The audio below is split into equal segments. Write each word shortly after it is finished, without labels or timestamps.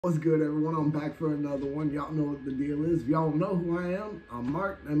What's good, everyone? I'm back for another one. Y'all know what the deal is. If y'all know who I am, I'm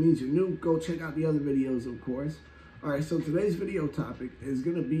Mark. That means you're new. Go check out the other videos, of course. Alright, so today's video topic is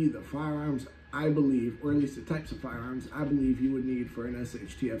going to be the firearms I believe, or at least the types of firearms I believe you would need for an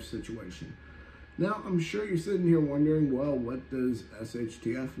SHTF situation. Now, I'm sure you're sitting here wondering, well, what does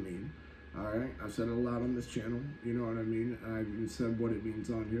SHTF mean? Alright, I've said it a lot on this channel. You know what I mean? I've even said what it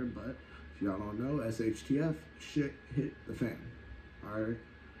means on here, but if y'all don't know, SHTF, shit hit the fan. Alright?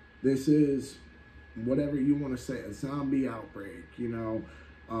 This is whatever you want to say, a zombie outbreak,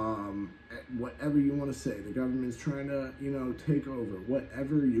 whatever you want to say. The government's trying to, take over,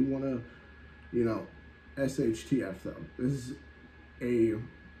 whatever you want to, SHTF though. This is a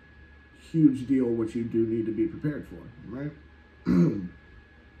huge deal, which you do need to be prepared for, right?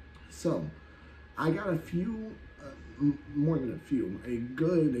 So, I got a few, more than a few, a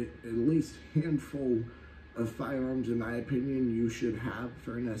good, at least handful of firearms, in my opinion, you should have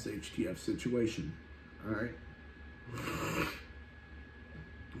for an SHTF situation. Alright?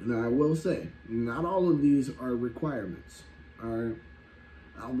 Now, I will say, not all of these are requirements. Alright?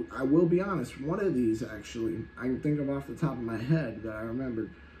 I will be honest, one of these, actually, I can think of off the top of my head that I remembered.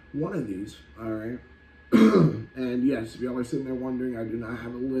 One of these, alright? And yes, if y'all are sitting there wondering, I do not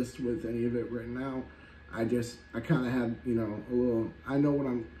have a list with any of it written out. I kind of have, a little,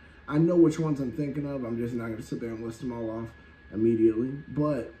 I know which ones I'm thinking of. I'm just not going to sit there and list them all off immediately.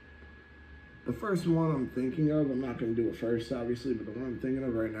 But the first one I'm thinking of, I'm not going to do it first, obviously, but the one I'm thinking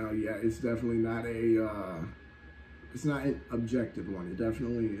of right now, yeah, it's definitely not it's not an objective one. It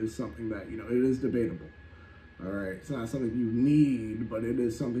definitely is something that, it is debatable. All right. It's not something you need, but it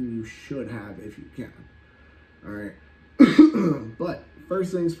is something you should have if you can. All right. But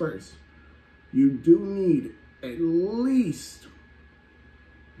first things first, you do need at least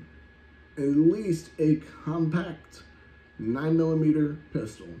a compact 9mm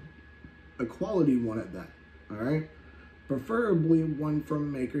pistol, a quality one at that, all right? Preferably one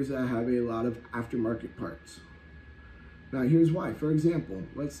from makers that have a lot of aftermarket parts. Now, here's why. For example,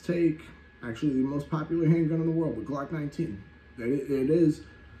 let's take actually the most popular handgun in the world, the Glock 19. It is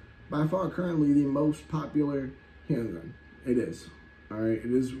by far currently the most popular handgun. It is, all right?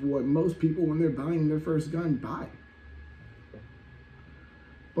 It is what most people, when they're buying their first gun, buy.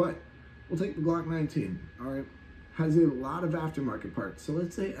 But we'll take the Glock 19, all right? Has a lot of aftermarket parts. So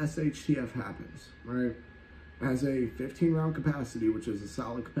let's say SHTF happens, right? It has a 15-round capacity, which is a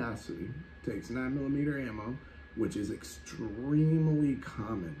solid capacity. Takes 9mm ammo, which is extremely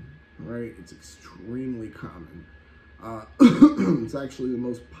common, right? It's extremely common. It's actually the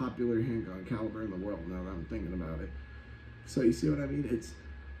most popular handgun caliber in the world, now that I'm thinking about it. So you see what I mean? It's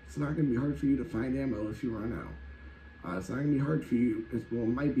not going to be hard for you to find ammo if you run out. It's not going to be hard for you. It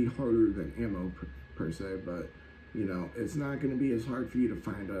might be harder than ammo per se, but, it's not going to be as hard for you to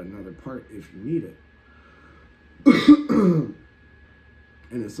find another part if you need it.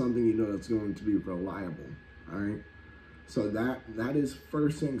 And it's something that's going to be reliable, all right? So that is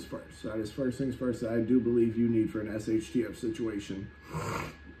first things first. That is first things first that I do believe you need for an SHTF situation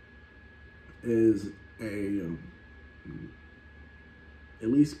is at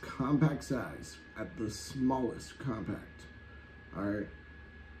least compact size, at the smallest compact, all right?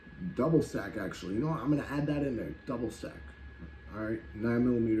 Double stack, actually. You know what? I'm going to add that in there. Double stack, all right?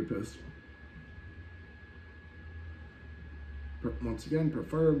 9mm pistol. Once again,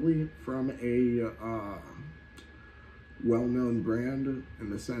 preferably from a well-known brand in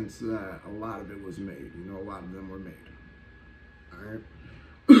the sense that a lot of it was made. A lot of them were made, all right?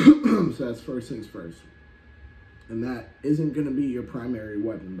 So that's first things first. And that isn't going to be your primary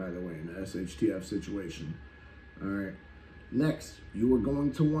weapon, by the way, in the SHTF situation. All right. Next, you are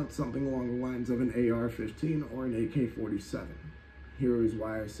going to want something along the lines of an AR-15 or an AK-47. Here is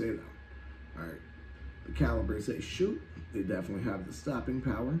why I say that. All right. The calibers they shoot, they definitely have the stopping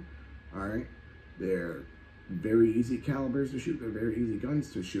power. All right. They're very easy calibers to shoot. They're very easy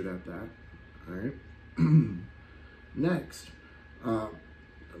guns to shoot at that. All right. Next,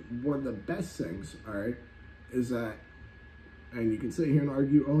 one of the best things, all right, is that, and you can sit here and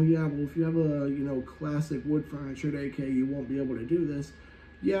argue, oh yeah, well if you have a, classic wood furniture AK, you won't be able to do this.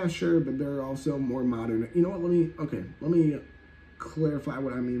 Yeah, sure, but there are also more modern, you know what, let me clarify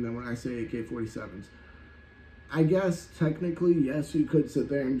what I mean then when I say AK-47s. I guess technically, yes, you could sit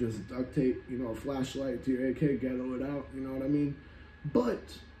there and just duct tape, a flashlight to your AK, ghetto it out, you know what I mean?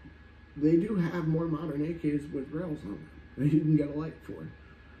 But they do have more modern AKs with rails on them that you can get a light for.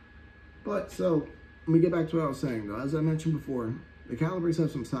 But so, let me get back to what I was saying, though. As I mentioned before, the calibers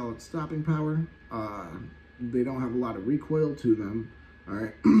have some solid stopping power. They don't have a lot of recoil to them. All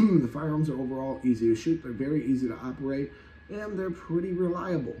right. The firearms are overall easy to shoot. They're very easy to operate. and they're pretty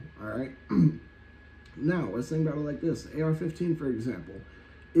reliable, all right? Now, let's think about it like this. AR-15, for example,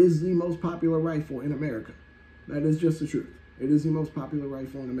 is the most popular rifle in America. That is just the truth. It is the most popular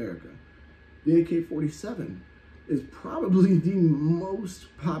rifle in America. The AK-47 is probably the most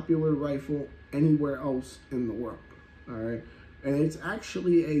popular rifle anywhere else in the world, all right? And it's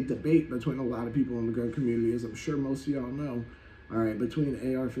actually a debate between a lot of people in the gun community, as I'm sure most of y'all know, all right, between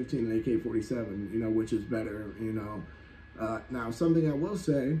AR-15 and AK-47, you know, which is better, you know. Now, something I will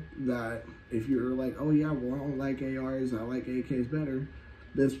say, that if you're like, oh yeah, well, I don't like ARs, I like AKs better,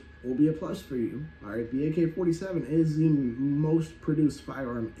 this will be a plus for you, all right? The AK-47 is the most produced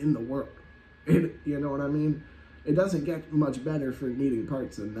firearm in the world. You know what I mean? It doesn't get much better for needing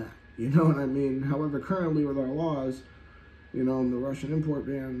parts than that. You know what I mean? However, currently with our laws, you know, and the Russian import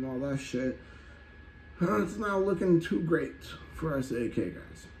ban and all that shit, it's not looking too great for us AK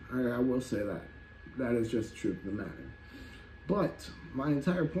guys. I will say that. That is just the truth of the matter. But my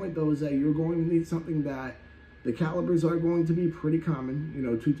entire point, though, is that you're going to need something that the calibers are going to be pretty common. You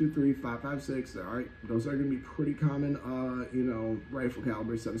know, 223, 5.56, all right? Those are going to be pretty common, you know, rifle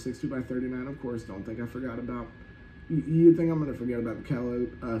calibers. 7.62 by 39, of course. Don't think I forgot about. You think I'm going to forget about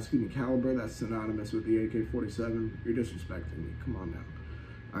the caliber that's synonymous with the AK-47? You're disrespecting me. Come on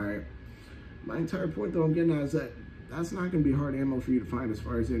now. All right. My entire point, though, I'm getting at is that that's not going to be hard ammo for you to find as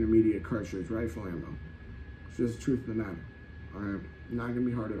far as intermediate cartridge rifle ammo. It's just the truth of the matter. All right. Not going to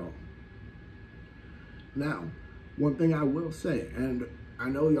be hard at all. Now, one thing I will say, and I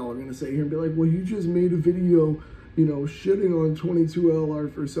know y'all are going to sit here and be like, well, you just made a video, you know, shitting on 22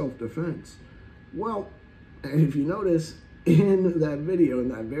 LR for self-defense. Well, and if you notice, in that video, in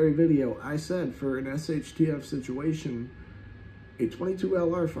that very video, I said for an SHTF situation, a 22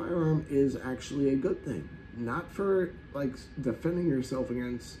 LR firearm is actually a good thing. Not for, like, defending yourself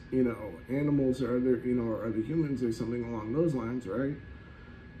against, you know, animals or other, you know, or other humans or something along those lines, right?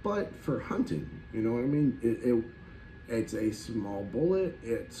 But for hunting, you know what I mean? It's a small bullet.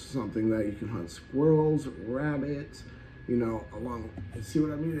 It's something that you can hunt squirrels, rabbits, you know, along, see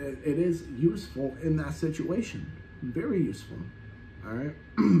what I mean? It is useful in that situation. Very useful, all right?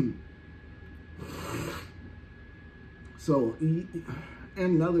 So, and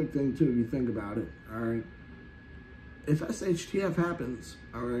another thing too, if you think about it, all right? If SHTF happens,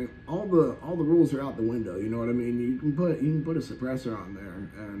 all right, all the rules are out the window. You know what I mean? You can put a suppressor on there,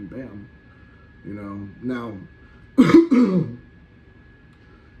 and bam, you know. Now,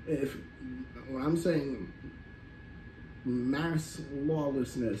 if when I'm saying mass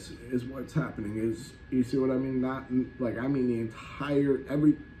lawlessness is what's happening, is, you see what I mean? Not like, I mean the entire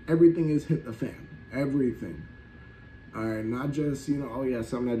everything is hit the fan, everything. All right, not just, you know, oh yeah,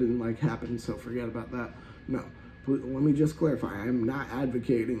 something that didn't like happen, so forget about that. No. Let me just clarify, I'm not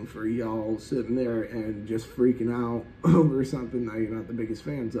advocating for y'all sitting there and just freaking out over something that you're not the biggest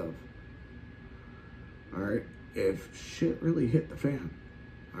fans of. All right? If shit really hit the fan.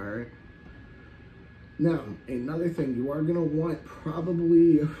 All right? Now, another thing, you are going to want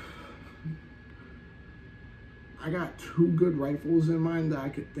probably, I got 2 good rifles in mind that I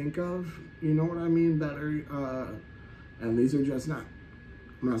could think of, you know what I mean, that are, and these are just not,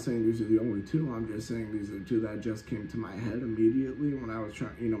 I'm not saying these are the only 2. I'm just saying these are the 2 that just came to my head immediately when I was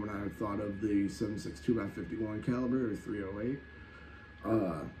trying, you know, when I thought of the 7.62 by 51 caliber or 308.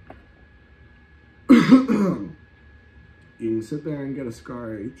 You can sit there and get a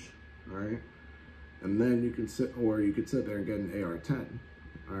Scar H, all right, and then you can sit there and get an AR-10,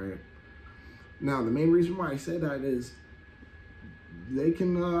 all right. Now, the main reason why I say that is they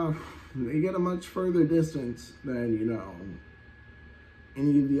can they get a much further distance than, you know,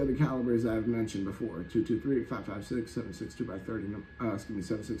 any of the other calibers I've mentioned before, 223, 5.56, 7.62 by 30,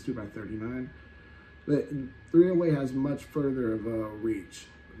 7.62 by 39. The 308 has much further of a reach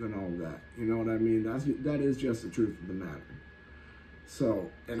than all of that. You know what I mean? That is just the truth of the matter.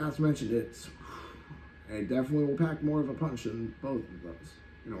 So, and not to mention, it definitely will pack more of a punch than both of those,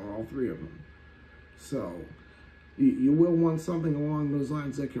 you know, or all 3 of them. So, you will want something along those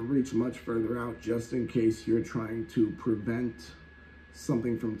lines that can reach much further out, just in case you're trying to prevent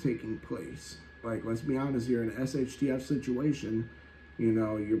something from taking place. Like, let's be honest here, in an SHTF situation, you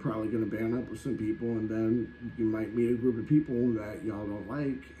know, you're probably going to band up with some people, and then you might meet a group of people that y'all don't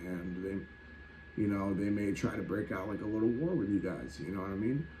like, and they, you know, they may try to break out like a little war with you guys, you know what I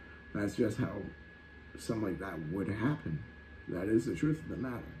mean? That's just how something like that would happen. That is the truth of the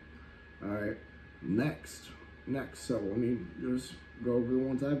matter. All right, next, so let me just go over the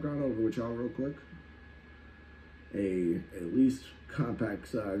ones I've gone over with y'all real quick. At least compact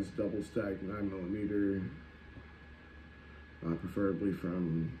size double stack 9mm, preferably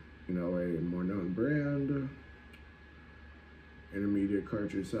from, you know, a more known brand. intermediate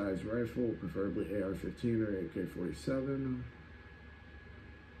cartridge size rifle, preferably AR-15 or AK-47.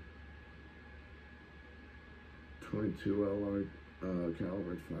 22 LR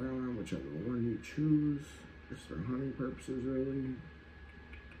caliber firearm, whichever one you choose, just for hunting purposes, really.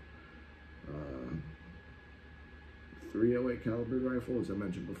 308 caliber rifle, as I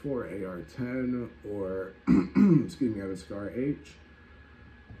mentioned before, AR-10 or, excuse me, I have a Scar H.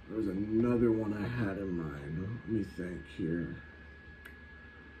 There was another one I had in mind. Let me think here.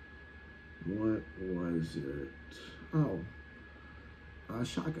 What was it? Oh,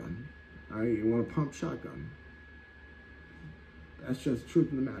 shotgun. You want a pump shotgun? That's just the truth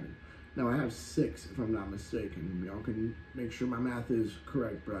of the matter. Now, I have 6, if I'm not mistaken. Y'all can make sure my math is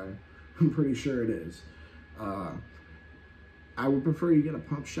correct, but I'm pretty sure it is. I would prefer you get a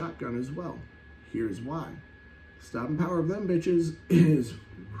pump shotgun as well. Here's why. Stopping power of them bitches is,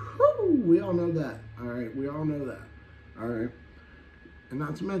 whoo, we all know that. All right, we all know that. All right. And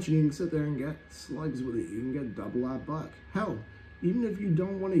not to mention, you can sit there and get slugs with it. You can get double-aught buck. Hell, even if you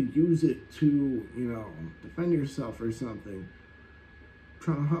don't want to use it to, you know, defend yourself or something,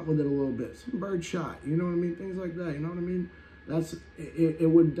 trying to hunt with it a little bit, some bird shot, you know what I mean? Things like that, you know what I mean? That's, it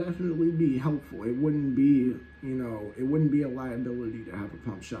would definitely be helpful. It wouldn't be, you know, it wouldn't be a liability to have a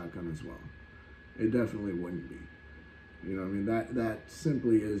pump shotgun as well. It definitely wouldn't be. You know what I mean? That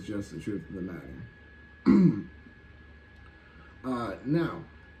simply is just the truth of the matter. Now,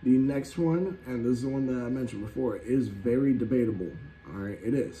 the next one, and this is the one that I mentioned before, is very debatable. All right,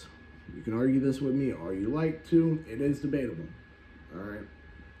 it is. You can argue this with me all you like to. It is debatable. All right.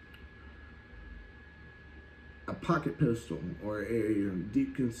 A pocket pistol or a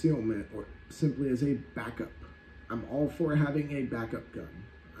deep concealment or simply as a backup. I'm all for having a backup gun.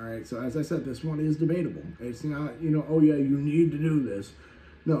 All right. So as I said, this one is debatable. It's not, you know, oh yeah, you need to do this.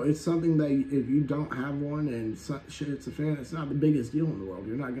 No, it's something that if you don't have one and shit hits a fan, it's not the biggest deal in the world.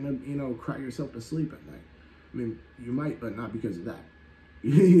 You're not going to, you know, cry yourself to sleep at night. I mean, you might, but not because of that.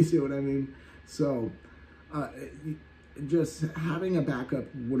 You see what I mean? So, just having a backup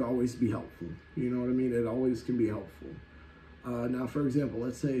would always be helpful. You know what I mean? It always can be helpful. Now, for example,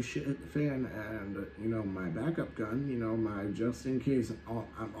 let's say shit hit the fan and, you know, my backup gun, you know, my just in case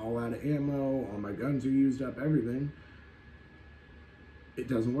I'm all out of ammo, all my guns are used up, everything, it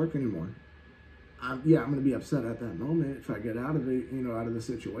doesn't work anymore. Yeah, I'm going to be upset at that moment if I get out of it, you know, out of the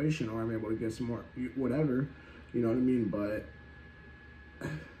situation, or I'm able to get some more, whatever, you know what I mean? But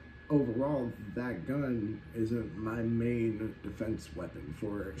overall, that gun isn't my main defense weapon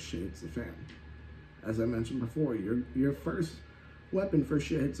for shit hits the fan. As I mentioned before, your first weapon for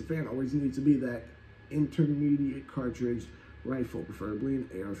shit hits the fan always needs to be that intermediate cartridge rifle, preferably an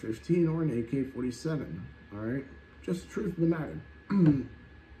AR-15 or an AK-47, all right? Just the truth of the matter.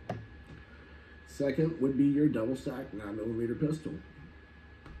 Second would be your double stack 9mm pistol.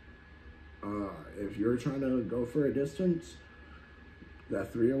 If you're trying to go for a distance,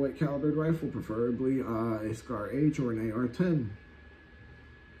 that 308 caliber rifle, preferably a Scar H or an AR-10.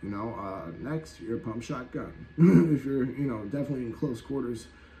 You know, next, your pump shotgun. If you're, you know, definitely in close quarters,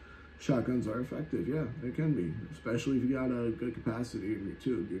 shotguns are effective. Yeah, they can be, especially if you got a good capacity in your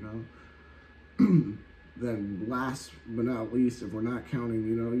tube, you know. Then last but not least, if we're not counting,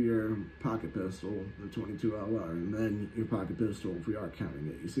 you know, your pocket pistol, the 22 LR, and then your pocket pistol, if we are counting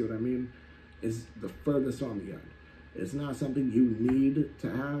it, you see what I mean? Is the furthest on the end. It's not something you need to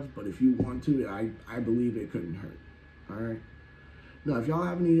have, but if you want to, I believe it couldn't hurt. All right. Now, if y'all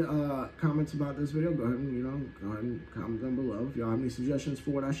have any comments about this video, go ahead and, you know, go ahead and comment down below. If y'all have any suggestions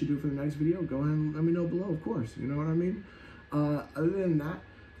for what I should do for the next video, go ahead and let me know below, of course. You know what I mean? Other than that,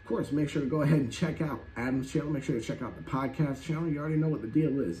 of course, make sure to go ahead and check out Adam's channel. Make sure to check out the podcast channel. You already know what the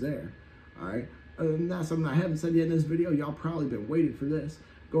deal is there. All right. Other than that, something I haven't said yet in this video, y'all probably been waiting for this.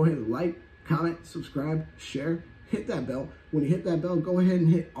 Go ahead and like, comment, subscribe, share, hit that bell. When you hit that bell, go ahead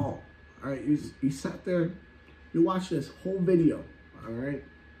and hit all. All right. You sat there, you watched this whole video. All right.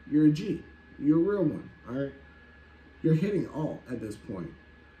 You're a G. You're a real one. All right. You're hitting all at this point.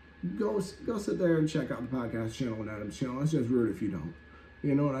 Go sit there and check out the podcast channel and Adam's channel. It's just rude if you don't.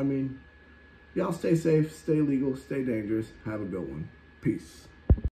 You know what I mean? Y'all stay safe, stay legal, stay dangerous. Have a good one. Peace.